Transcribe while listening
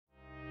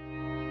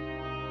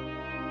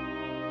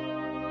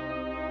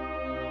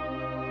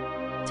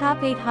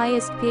Top 8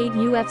 Highest Paid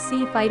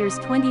UFC Fighters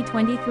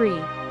 2023.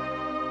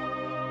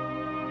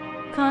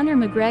 Conor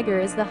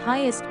McGregor is the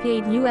highest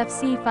paid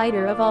UFC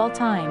fighter of all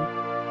time.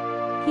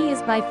 He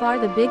is by far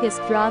the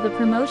biggest draw the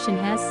promotion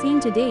has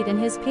seen to date, and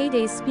his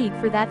paydays speak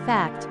for that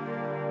fact.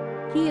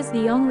 He is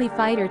the only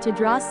fighter to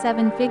draw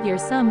seven-figure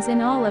sums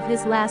in all of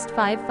his last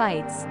 5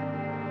 fights.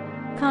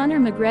 Conor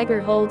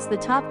McGregor holds the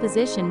top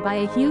position by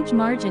a huge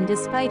margin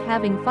despite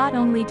having fought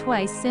only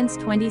twice since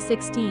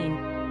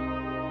 2016.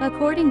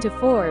 According to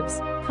Forbes,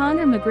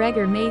 Conor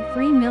McGregor made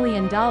 $3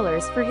 million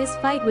for his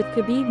fight with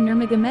Khabib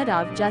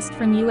Nurmagomedov just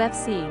from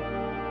UFC.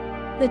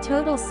 The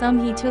total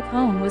sum he took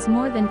home was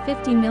more than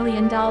 $50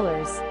 million.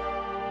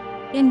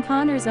 In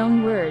Conor's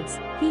own words,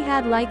 he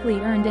had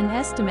likely earned an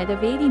estimate of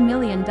 $80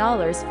 million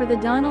for the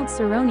Donald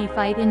Cerrone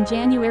fight in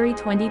January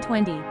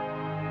 2020.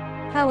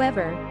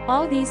 However,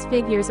 all these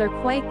figures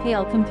are quite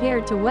pale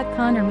compared to what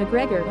Conor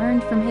McGregor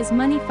earned from his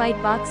money fight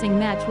boxing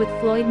match with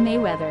Floyd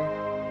Mayweather.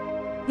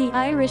 The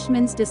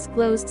Irishman's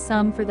disclosed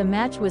sum for the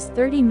match was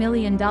 $30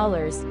 million,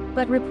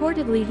 but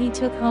reportedly he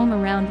took home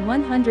around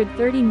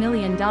 $130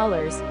 million,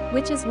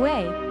 which is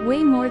way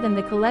more than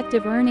the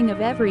collective earning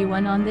of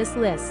everyone on this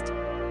list.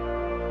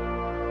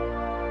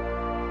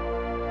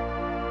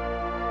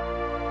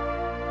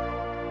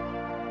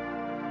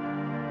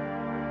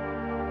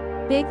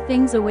 Big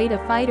things await a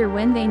fighter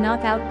when they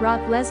knock out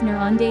Brock Lesnar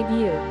on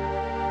debut.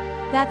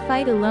 That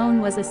fight alone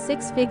was a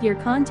six-figure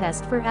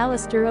contest for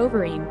Alistair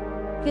Overeem.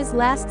 His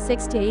last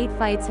 6 to 8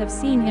 fights have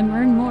seen him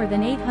earn more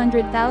than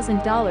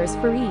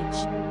 $800,000 for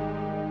each.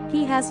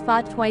 He has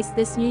fought twice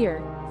this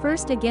year,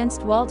 first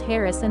against Walt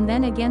Harris and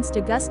then against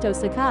Augusto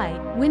Sakai,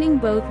 winning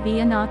both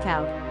via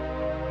knockout.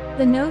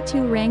 The No.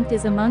 2 ranked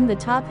is among the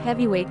top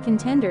heavyweight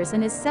contenders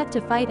and is set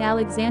to fight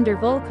Alexander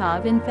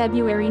Volkov in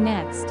February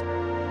next.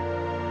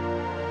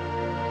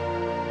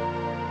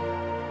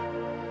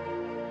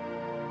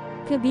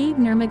 Khabib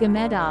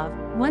Nurmagomedov,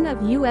 one of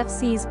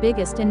UFC's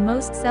biggest and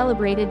most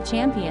celebrated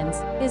champions,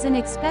 is an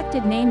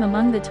expected name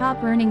among the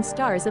top-earning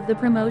stars of the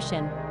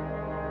promotion.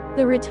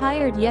 The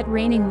retired yet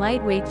reigning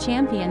lightweight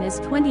champion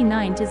is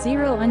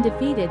 29-0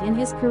 undefeated in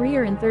his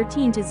career and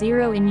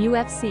 13-0 in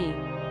UFC.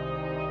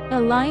 A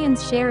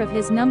lion's share of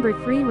his number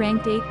 3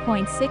 ranked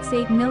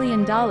 $8.68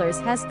 million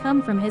has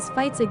come from his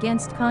fights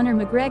against Conor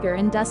McGregor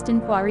and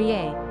Dustin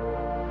Poirier.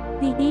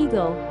 The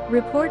Eagle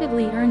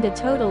reportedly earned a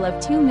total of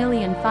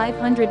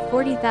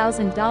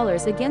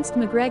 $2,540,000 against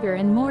McGregor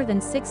and more than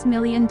 $6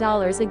 million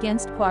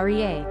against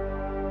Poirier.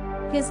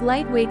 His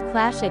lightweight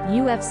clash at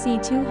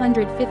UFC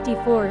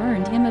 254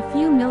 earned him a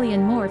few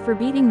million more for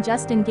beating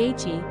Justin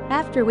Gaethje,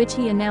 after which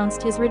he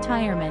announced his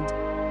retirement.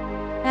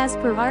 As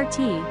per RT,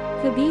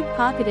 Khabib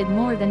pocketed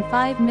more than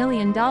 $5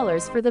 million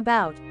for the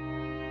bout.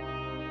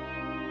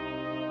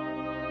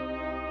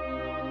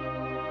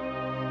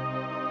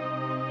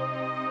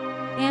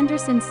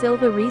 Anderson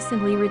Silva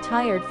recently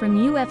retired from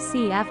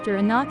UFC after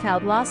a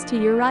knockout loss to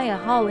Uriah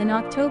Hall in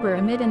October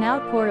amid an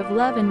outpour of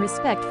love and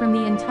respect from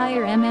the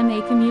entire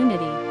MMA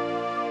community.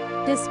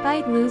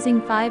 Despite losing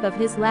 5 of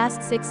his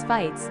last 6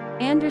 fights,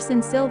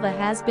 Anderson Silva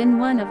has been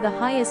one of the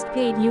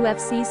highest-paid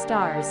UFC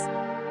stars.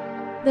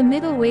 The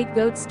middleweight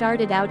GOAT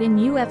started out in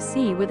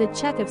UFC with a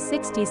check of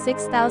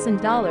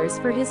 $66,000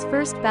 for his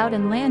first bout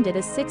and landed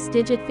a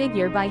 6-digit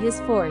figure by his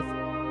 4th.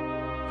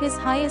 His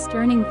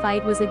highest-earning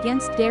fight was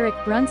against Derek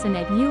Brunson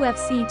at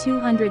UFC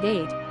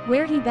 208,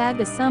 where he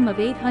bagged a sum of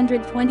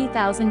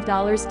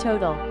 $820,000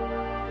 total.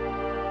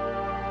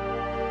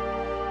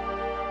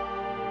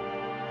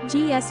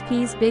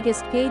 GSP's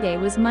biggest payday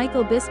was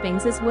Michael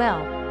Bisping's as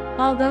well.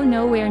 Although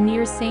nowhere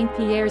near St.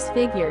 Pierre's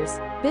figures,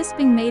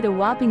 Bisping made a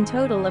whopping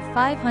total of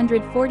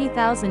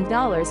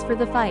 $540,000 for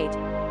the fight.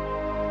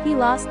 He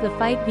lost the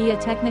fight via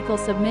technical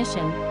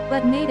submission,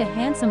 but made a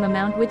handsome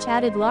amount which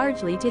added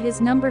largely to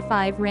his number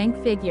 5 rank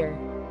figure.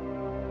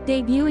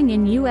 Debuting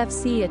in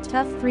UFC a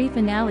Tough 3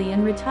 finale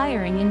and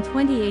retiring in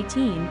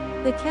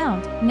 2018, the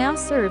Count now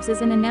serves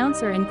as an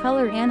announcer and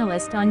color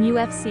analyst on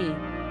UFC.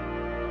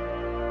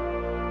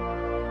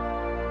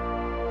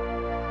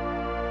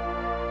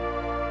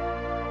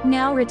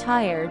 Now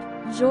retired,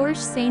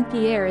 Georges St.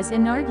 Pierre is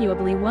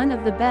inarguably one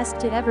of the best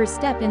to ever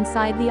step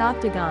inside the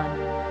octagon.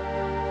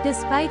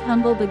 Despite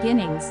humble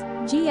beginnings,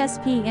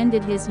 GSP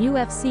ended his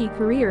UFC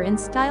career in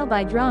style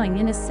by drawing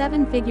in a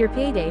 7-figure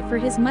payday for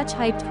his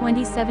much-hyped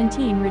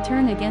 2017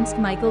 return against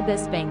Michael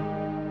Bisping.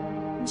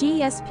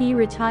 GSP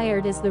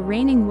retired as the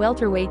reigning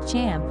welterweight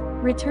champ,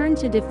 returned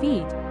to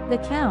defeat the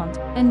Count,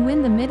 and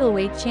win the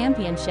middleweight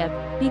championship,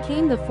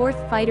 became the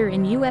 4th fighter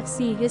in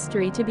UFC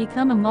history to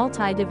become a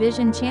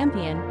multi-division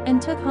champion,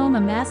 and took home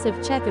a massive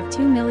check of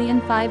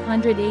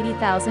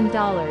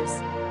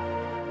 $2,580,000.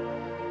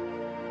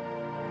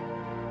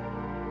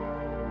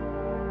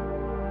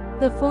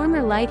 The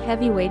former light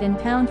heavyweight and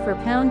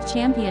pound-for-pound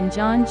champion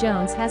Jon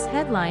Jones has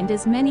headlined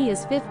as many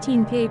as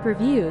 15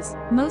 pay-per-views,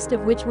 most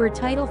of which were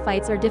title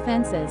fights or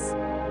defenses.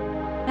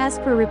 As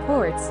per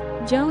reports,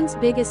 Jones'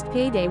 biggest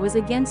payday was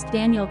against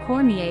Daniel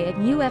Cormier at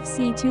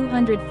UFC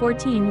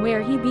 214,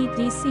 where he beat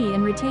DC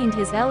and retained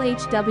his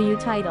LHW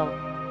title.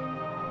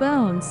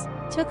 Bones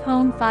took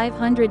home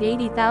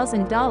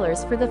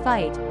 $580,000 for the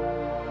fight.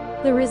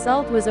 The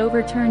result was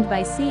overturned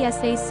by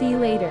CSAC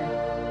later.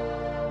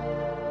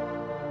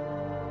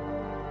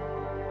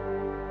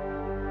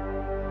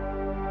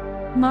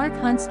 Mark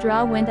Hunt's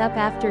draw went up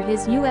after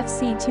his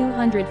UFC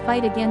 200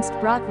 fight against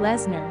Brock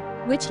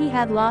Lesnar, which he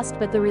had lost,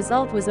 but the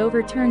result was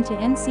overturned to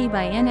NC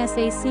by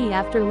NSAC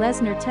after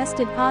Lesnar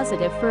tested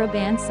positive for a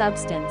banned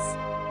substance.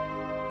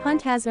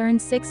 Hunt has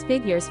earned six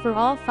figures for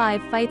all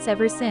 5 fights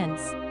ever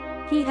since.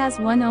 He has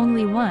won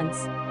only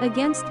once,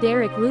 against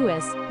Derek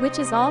Lewis, which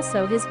is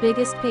also his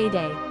biggest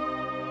payday.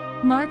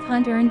 Mark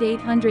Hunt earned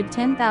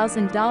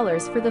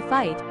 $810,000 for the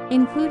fight,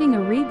 including a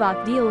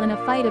Reebok deal and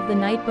a fight of the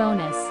night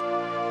bonus.